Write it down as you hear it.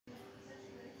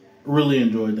Really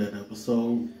enjoyed that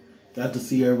episode. Got to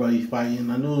see everybody fighting.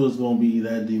 I knew it was going to be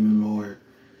that Demon Lord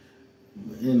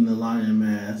in the lion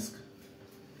mask.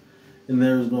 And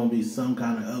there was going to be some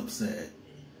kind of upset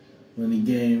when he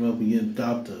came up against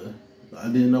Gata. I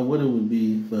didn't know what it would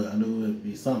be, but I knew it would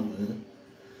be something.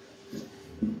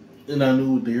 And I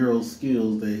knew with the hero's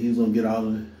skills that he was going to get out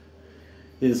of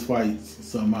his fights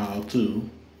somehow too.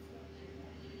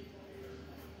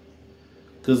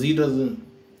 Because he doesn't,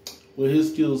 with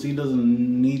his skills, he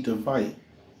doesn't need to fight.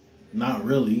 Not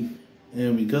really.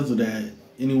 And because of that,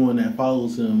 anyone that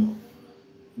follows him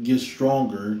gets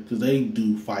stronger because they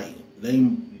do fight. They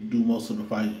do most of the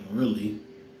fighting, really.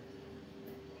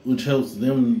 Which helps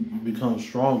them become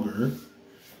stronger.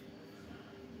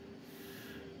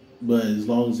 But as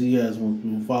long as he has more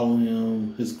people follow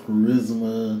him, his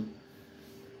charisma,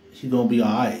 he's going to be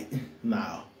alright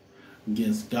now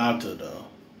against Gata, though.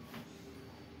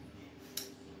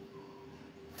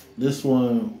 This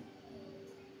one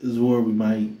is where we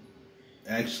might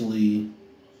actually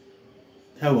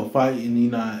have a fight and he's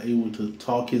not able to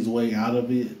talk his way out of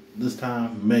it this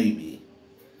time, maybe.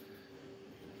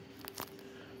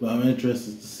 But I'm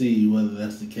interested to see whether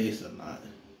that's the case or not.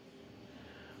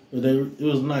 But it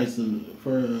was nice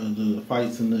for the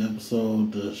fights in the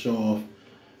episode to show off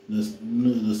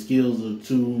the skills of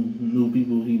two new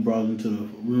people he brought into the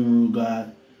Rimuru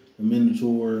God, the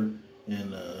Minotaur,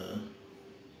 and I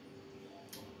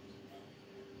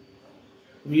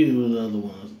forget what the other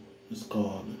one is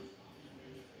called,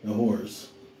 the horse.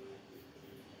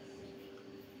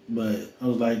 But I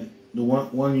was like, the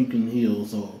one you can heal,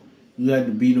 so you had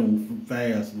to beat him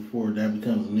fast before that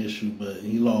becomes an issue. But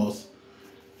he lost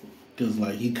because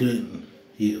he couldn't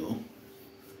heal.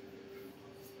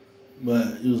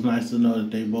 But it was nice to know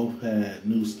that they both had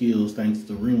new skills thanks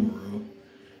to Rimuru.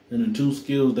 And the two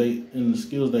skills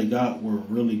they got were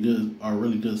really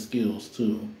good skills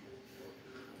too.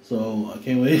 So I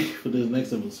can't wait for this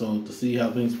next episode to see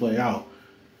how things play out.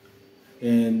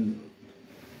 And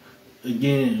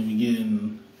again, we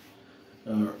getting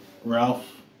Ralph,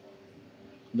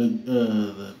 the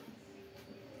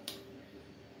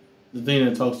thing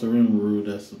that talks to Rimuru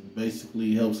that's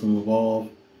basically helps him evolve,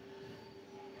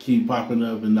 keep popping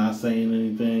up and not saying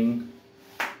anything,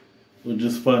 which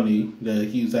is funny that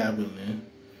it keeps happening.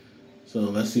 So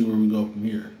let's see where we go from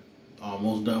here.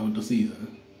 Almost done with the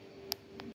season.